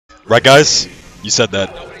Right, guys? You said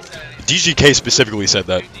that. DGK specifically said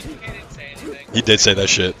that. He did say that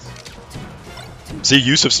shit. See,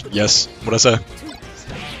 Yusuf's... Yes. What'd I say?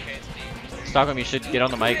 Stockholm, you should get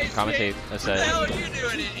on the mic and commentate. I said. What the hell are you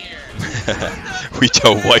doing in here? We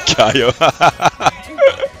don't like Kaio.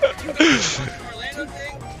 Orlando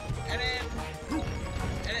thing?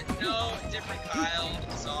 Edit, no, different Kyle.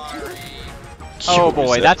 Sorry. Oh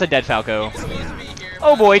boy, that's a dead Falco. He's supposed to be here,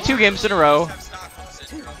 Oh boy, but 2 games in a row. have Stockholm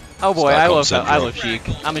syndrome. Oh boy, Stockholm I love syndrome.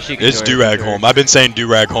 Sheik. I'm a Sheik. It's enjoyer, Durag for sure. home. I've been saying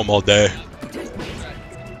Durag home all day.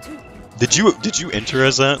 Did you enter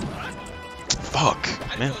as that? Fuck,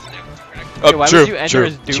 man. Hey, why true, would you enter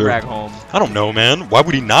true, as true. Durag home? I don't know, man. Why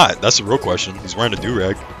would he not? That's the real question. He's wearing a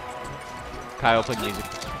Durag. Kyle, play music.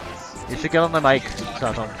 You should get on the mic,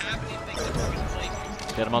 Stockholm.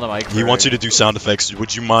 Get him on the mic. He wants you to do sound effects.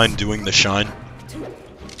 Would you mind doing the shine?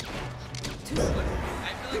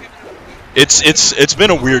 It's been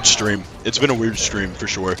a weird stream. It's been a weird stream for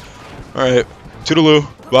sure. All right, toodaloo,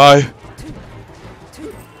 bye.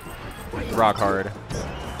 Rock hard.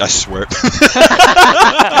 I swear,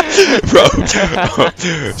 bro.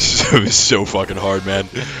 It was so fucking hard, man.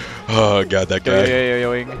 Oh god, that guy.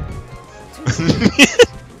 Yo.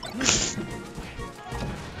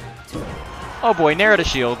 Oh boy, narrow to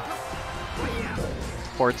shield.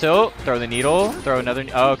 Forward tilt, throw the needle, throw another.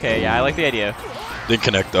 Oh, okay, yeah, I like the idea. Didn't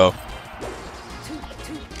connect though.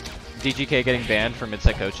 DGK getting banned for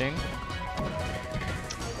mid-set coaching.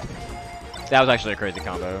 That was actually a crazy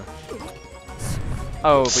combo.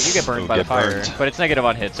 Oh, but you get burned by the fire. Burned. But it's negative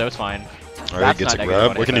on hit, so it's fine. All right, That's gets not a negative grab.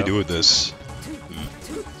 on What hit, can he though. do with this?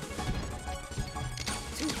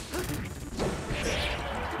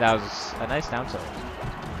 That was a nice down tilt.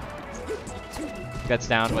 Gets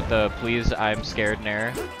down with the please I'm scared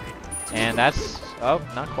nair. And that's, oh,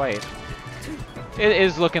 not quite. It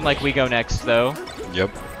is looking like we go next though. Yep.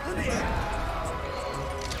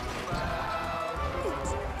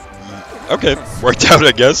 Okay, worked out,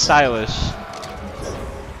 I guess. Stylish.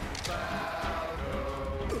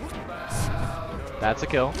 That's a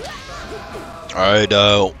kill. All right,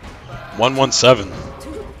 117.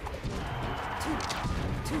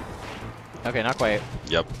 Okay, not quite.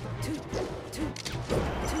 Yep.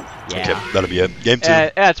 Yeah. Okay, that'll be it. Game 2.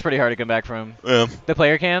 That's pretty hard to come back from. Yeah. The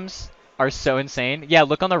player cams are so insane. Yeah,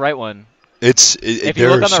 look on the right one. If You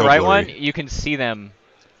look on the right one, you can see them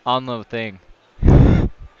on the thing.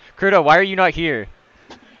 Crudo, why are you not here?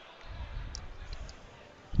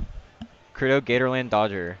 Crudo, GatorLAN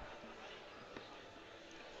Dodger.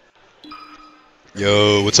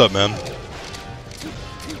 Yo, what's up, man?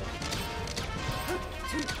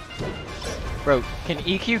 Bro, can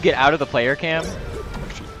EQ get out of the player cam?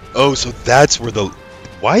 Oh, so that's where the...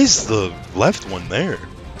 Why is the left one there?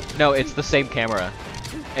 No, it's the same camera.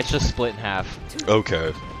 It's just split in half.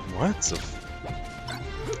 Okay. What the...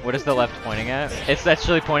 What is the left pointing at? It's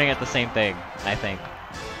actually pointing at the same thing, I think.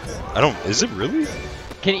 I don't... Is it really?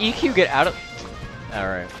 Can EQ get out of...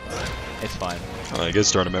 Alright. It's fine. I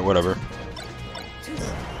guess tournament, whatever.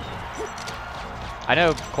 I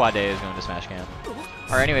know Quad Day is going to Smash Camp.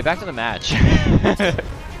 Alright, anyway, back to the match.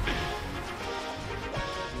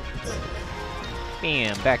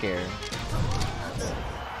 Bam, back air.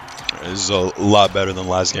 This is a lot better than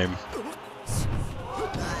last game.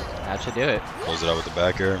 That should do it. Close it out with the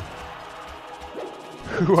back air.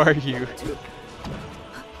 Who are you?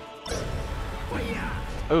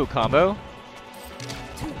 Ooh, combo?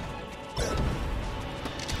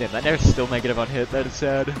 Damn, that nair's still negative on hit. That is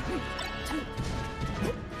sad.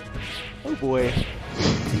 Oh boy.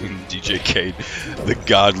 DJ Kate, the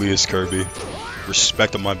godliest Kirby.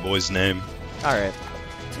 Respect on my boy's name. Alright.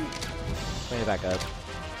 Bring it back up.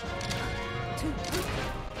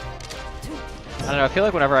 I don't know, I feel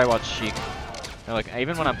like whenever I watch Sheik, or like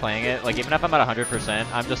even when I'm playing it, like even if I'm at 100%,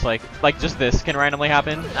 I'm just like just this can randomly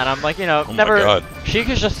happen, and I'm like, you know, Oh my never. God. Sheik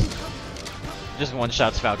is just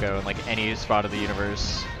one-shots Falco in like any spot of the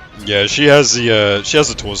universe. Yeah, she has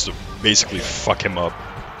the tools to basically fuck him up.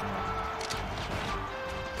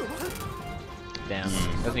 Damn,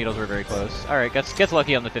 those needles were very close. Alright, gets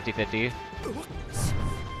lucky on the 50-50.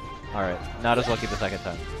 Alright, not as lucky the second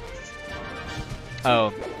time.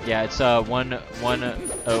 Oh, yeah, it's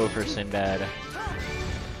 1-0 for Sinbad.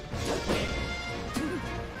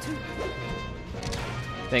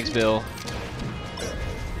 Thanks, Bill.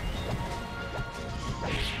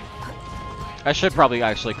 I should probably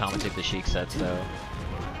actually commentate the Sheik sets, though.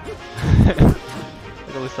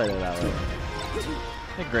 At least I know that way.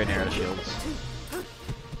 I think great arrow shields.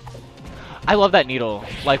 I love that needle.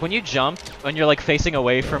 Like when you jump, when you're like facing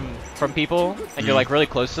away from people, and you're like really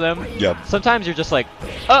close to them. Yep. Sometimes you're just like,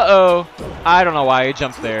 uh-oh, I don't know why he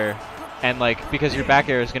jumped there. And like, because your back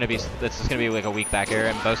air is gonna be, this is gonna be like a weak back air,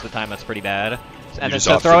 and most of the time that's pretty bad. And then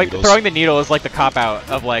so throwing the needle is like the cop out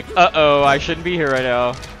of like, uh-oh, I shouldn't be here right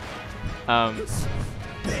now.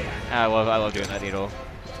 I love doing that needle.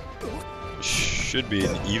 Should be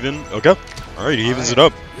an even. Okay. All right, he evens it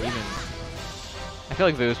up. Even. I feel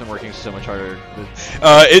like Vu's been working so much harder.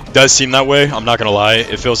 It does seem that way. I'm not gonna lie.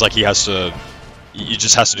 It feels like he has to. He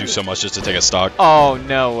just has to do so much just to take a stock. Oh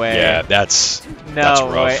no way. Yeah, that's no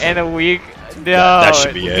rough. way. And a week. No. That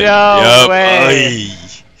should be it. No way. Ay.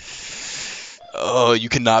 Oh, you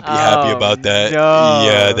cannot be happy about that. No.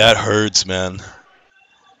 Yeah, that hurts, man.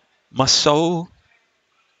 My soul.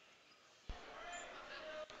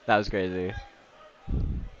 That was crazy.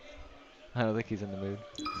 I don't think he's in the mood.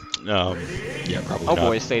 Yeah, probably Oh not.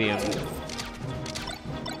 boy, stadium.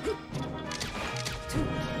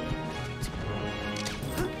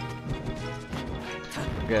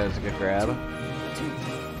 Okay, that was a good grab.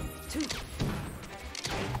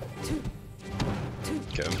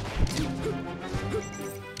 Okay.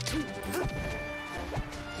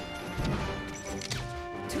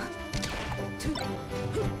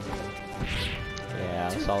 Yeah,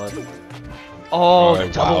 solid. Oh,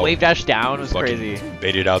 Right, double wow. wave dash down was Fucking crazy.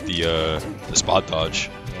 Baited out the spot dodge.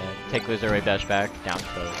 Yeah, take loser wave dash back, down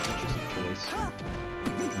throw. Interesting choice.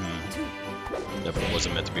 Definitely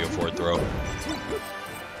wasn't meant to be a forward throw.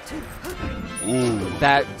 Ooh.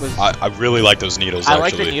 That was. I really like those needles. I actually.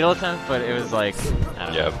 like the needle attempt, but it was like. I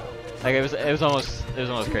don't know. Yeah. Like it was almost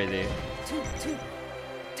crazy.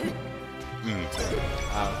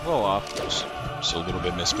 A little off. Just a little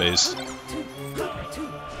bit misspaced.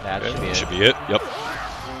 That Okay, should be it. Yep.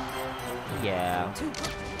 Yeah.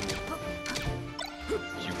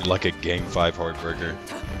 You like a Gang 5 Heartbreaker.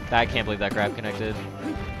 I can't believe that grab connected.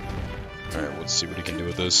 Alright, let's see what he can do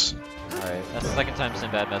with this. Alright, that's the second time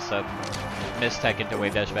Sinbad messed up. Missed tech into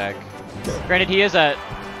wave dash back. Granted, he is at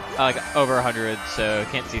like over 100, so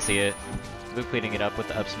can't CC it. Luke cleaning it up with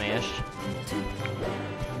the up smash.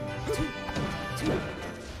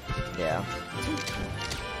 Yeah.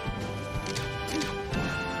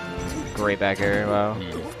 Great back air, wow.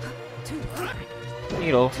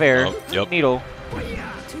 Needle, fair. Oh, yep. Needle.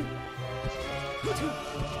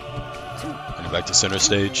 And back to center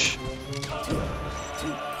stage.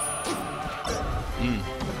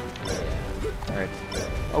 Alright.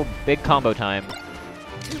 Oh, big combo time.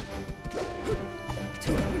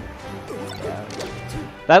 Yeah.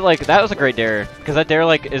 That was a great dare, because that dare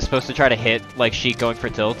is supposed to try to hit Sheik going for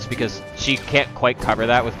tilts, because she can't quite cover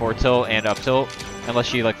that with forward tilt and up tilt unless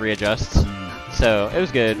she readjusts. So it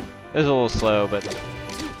was good. It was a little slow, but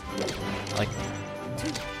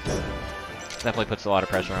definitely puts a lot of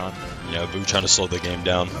pressure on. Yeah, Vu trying to slow the game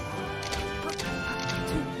down.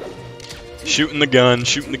 Shooting the gun,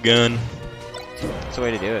 shooting the gun. That's the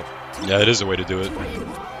way to do it. Yeah, it is a way to do it.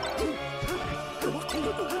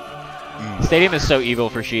 Stadium is so evil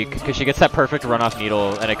for Sheik, because she gets that perfect run-off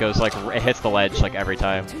needle, and it goes it hits the ledge every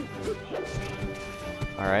time.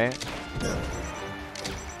 Alright.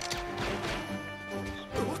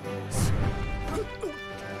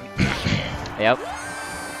 Yep.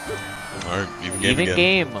 Alright, even game Even again.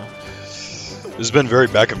 game. This has been very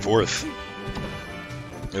back and forth.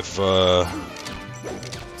 If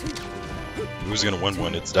who's gonna win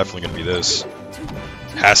one, it's definitely gonna be this.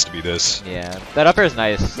 Has to be this. Yeah, that up air is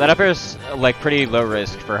nice. That up air is pretty low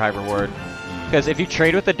risk for high reward. Because if you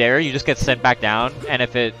trade with the dare, you just get sent back down, and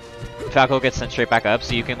if Falco gets sent straight back up,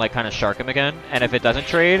 so you can kind of shark him again. And if it doesn't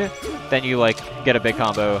trade, then you get a big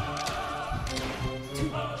combo.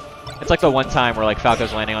 It's like the one time where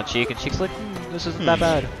Falco's landing on Sheik, and Sheik's like, this isn't that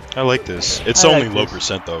bad. I like this. It's I only like low this.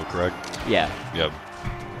 percent though, correct? Yeah. Yep.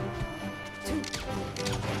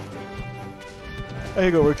 I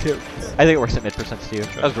think it works here. I think it works at mid percents too.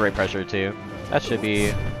 That was great pressure too. That should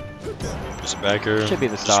be Just a backer. Should be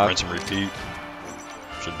the just stock. rinse and repeat.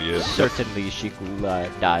 Should be it. certainly Sheik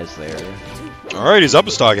dies there. Alright, he's up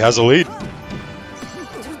a stock, has a lead.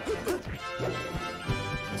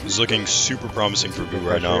 He's looking super promising for Vu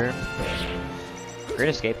right now. Great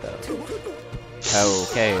escape though.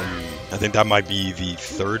 Okay. I think that might be the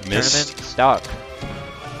third miss. Tournament stock.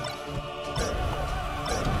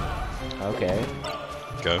 Okay.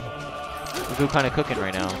 Okay. Vu kind of cooking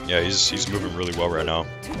right now. Yeah, he's moving really well right now.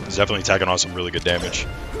 He's definitely tacking on some really good damage.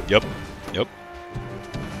 Yep. Yep.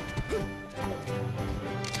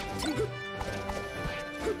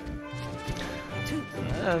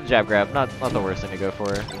 Jab grab, not the worst thing to go for.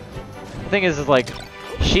 The thing is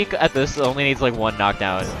Sheik at this only needs one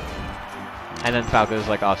knockdown, and then Falco's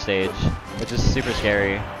off stage, which is super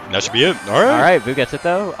scary. That should be it. Alright. Alright, Vu gets it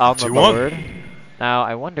though, on the 2-1. board. Now,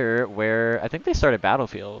 I wonder where... I think they started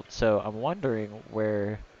Battlefield, so I'm wondering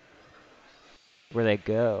where they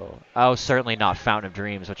go. Oh, certainly not Fountain of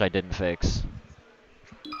Dreams, which I didn't fix.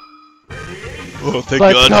 Oh, thank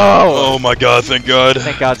Let's God. go! Oh my God, thank God.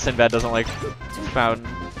 Thank God Sinbad doesn't like Fountain.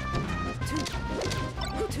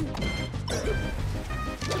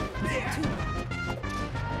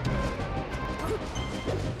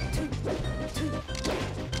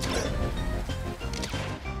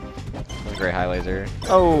 Great high laser.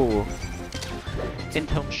 Oh!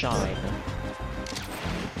 In-tone shine.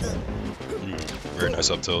 Very nice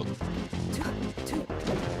up tilt.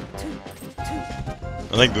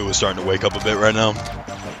 I think Boo is starting to wake up a bit right now,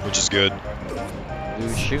 which is good.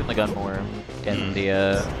 Boo's shooting the gun more, getting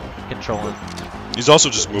the controlling. He's also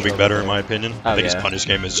just moving better in my opinion. Oh, I think yeah. his punish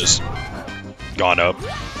game has just gone up.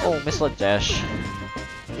 Oh, misled dash.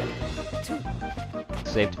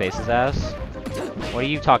 Saved base's ass. What are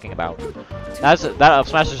you talking about? That up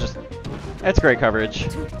smash is just... That's great coverage.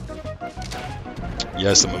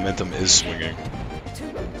 Yes, the momentum is swinging.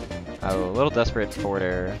 Oh, a little desperate forward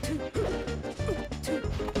air.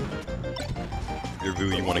 Your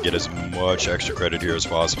Vu, you want to get as much extra credit here as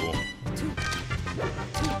possible.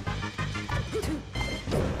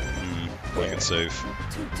 Playing it safe.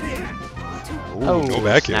 Ooh, Oh, go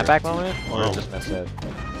back here. snapback moment? Or Wow. just missed it?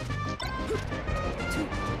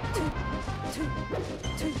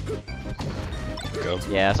 Go.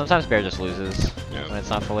 Yeah, sometimes Bear just loses when Yeah. it's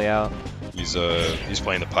not fully out. He's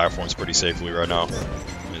playing the platforms pretty safely right now.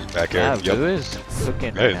 His back air. Yeah, Vu is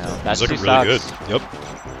cooking Hey, right now. That's he's looking two really stocks. good.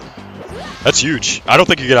 Yep. That's huge. I don't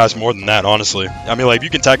think you could ask more than that, honestly. I mean, like, if you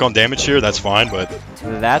can tack on damage here, that's fine, but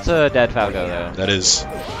That's a dead Falco, though. that is...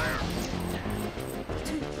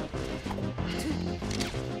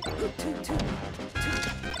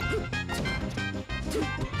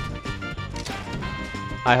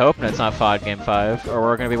 I hope it's not FOD Game 5, or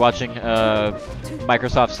we're going to be watching a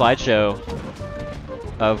Microsoft slideshow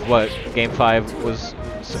of what Game 5 was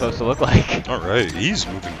supposed to look like. Alright, he's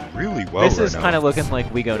moving really well This right is now. kind of looking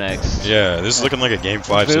like We Go Next. Yeah, this is looking like a Game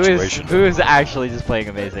 5 Boo situation. Boo is actually just playing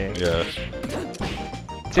amazing. Yeah. See,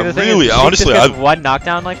 the I'm thing really- is, honestly, just gets I- one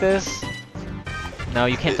knockdown like this. No,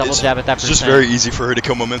 you can't double jab at that It's percent. just very easy for her to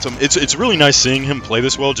kill momentum. It's really nice seeing him play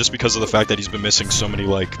this well, just because of the fact that he's been missing so many,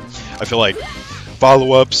 like, I feel like,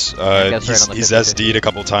 follow-ups. gets right on the He's 50-50. SD'd a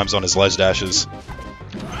couple times on his ledge dashes.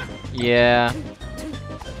 Yeah.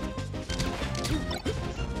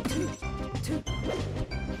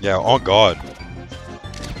 Yeah, on God.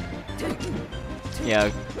 Yeah.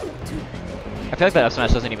 I feel like that up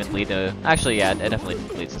smash doesn't even lead to... Actually, yeah, it definitely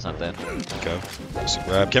leads to something. Okay. Just a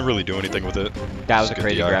grab. Can't really do anything with it. That was Just a good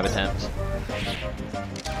crazy DI. grab attempt.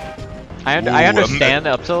 I Ooh, understand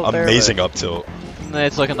the up tilt there, Amazing but up tilt.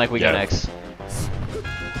 it's looking like We Go Yeah. Next.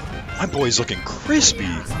 My boy's looking crispy.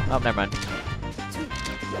 Oh, never mind.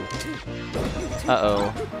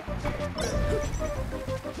 Uh-oh.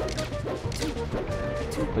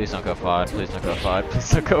 Please don't go FOD. Please don't go FOD. Please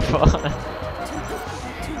don't go FOD.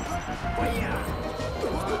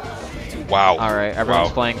 Wow. Alright, everyone's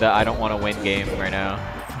Wow. playing the I don't want to win game right now.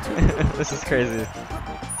 This is crazy.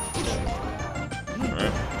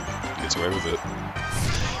 Alright. Gets away with it.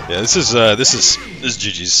 Yeah, this is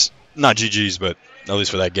GG's. Not GG's, but at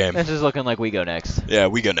least for that game. This is looking like We Go Next. Yeah,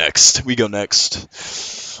 we go next. We go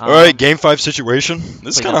next. Alright, game 5 situation. This is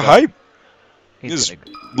please kind of don't go. hype. He's He's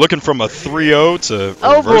gonna... looking from a 3-0 to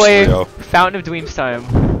Oh reverse boy! 3-0. Fountain of Dreams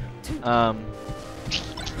time.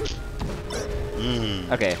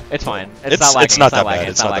 Okay, it's fine. It's not lagging. It's not that lagging. bad.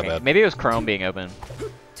 It's not that lagging. bad. Maybe it was Chrome being open.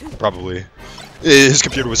 Probably. His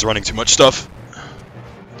computer was running too much stuff.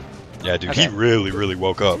 Yeah, dude, Okay. he really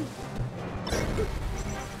woke up.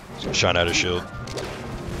 So shine out his shield.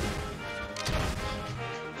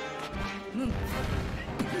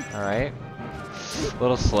 Alright. A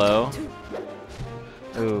little slow.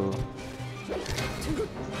 Ooh.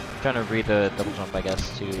 Trying to read the double jump, I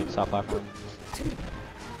guess, to the top platform.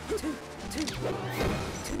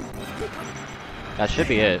 That should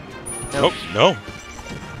be it. Nope, no.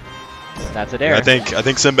 That's a dare. I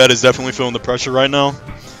think Sinbad is definitely feeling the pressure right now.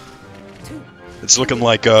 It's looking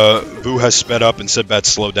like Vu has sped up and Sinbad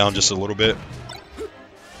slowed down just a little bit.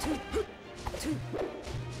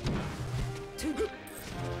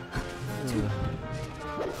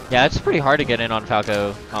 Yeah, it's pretty hard to get in on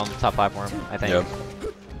Falco on the top platform, I think. Yep.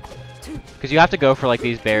 Because you have to go for like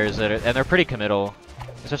these bears that are, and they're pretty committal.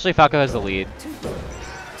 Especially if Falco has the lead.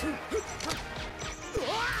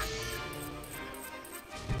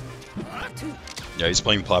 Yeah, he's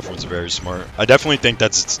playing platforms very smart. I definitely think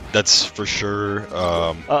that's for sure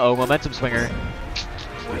Uh-oh, momentum swinger.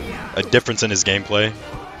 a difference in his gameplay.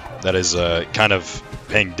 that is kind of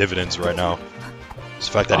paying dividends right now. It's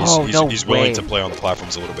the fact that he's willing to play on the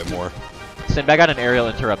platforms a little bit more. Sinbad got an aerial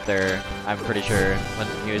interrupt there, I'm pretty sure, when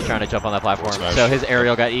he was trying to jump on that platform. Smash. So his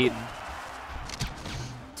aerial got eaten.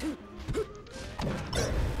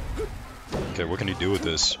 Okay, what can he do with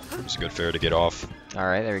this? It's a good fair to get off.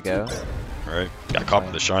 Alright, there we go. Alright, got caught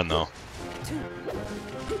with the shine though.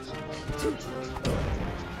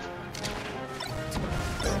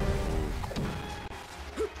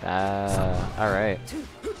 Alright.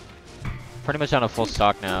 Pretty much on a full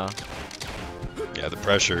stock now. Yeah, the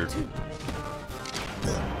pressure.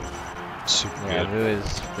 Super Yeah, good.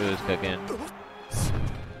 Who is cooking?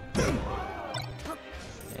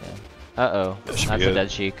 Yeah. Uh-oh. That That's should a be it.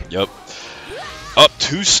 dead Sheik. Yep. Up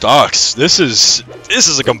 2 stocks. This is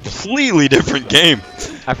a completely different game.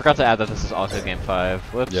 I forgot to add that this is also game 5.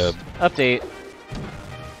 Whoops. Yeah. Update.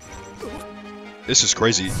 This is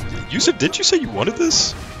crazy. Did you say you wanted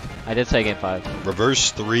this? I did say game 5.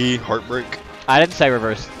 Reverse 3 heartbreak. I didn't say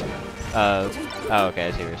reverse. Oh, okay,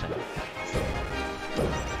 I see what you're saying.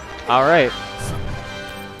 Alright.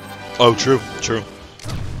 Oh, true.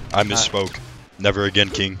 I misspoke. Never again,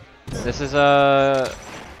 King. This is,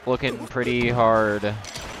 looking pretty hard.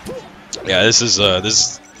 Yeah, this is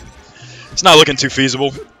it's not looking too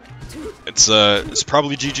feasible. It's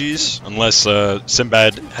probably GG's unless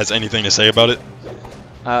Sinbad has anything to say about it.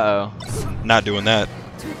 Uh-oh. Not doing that.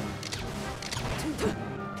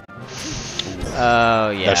 Oh,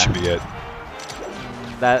 yeah. That should be it.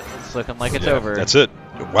 That's looking like it's Yeah, over. That's it.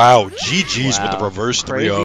 Wow, GG's with the Wow. reverse 3-0. Crazy.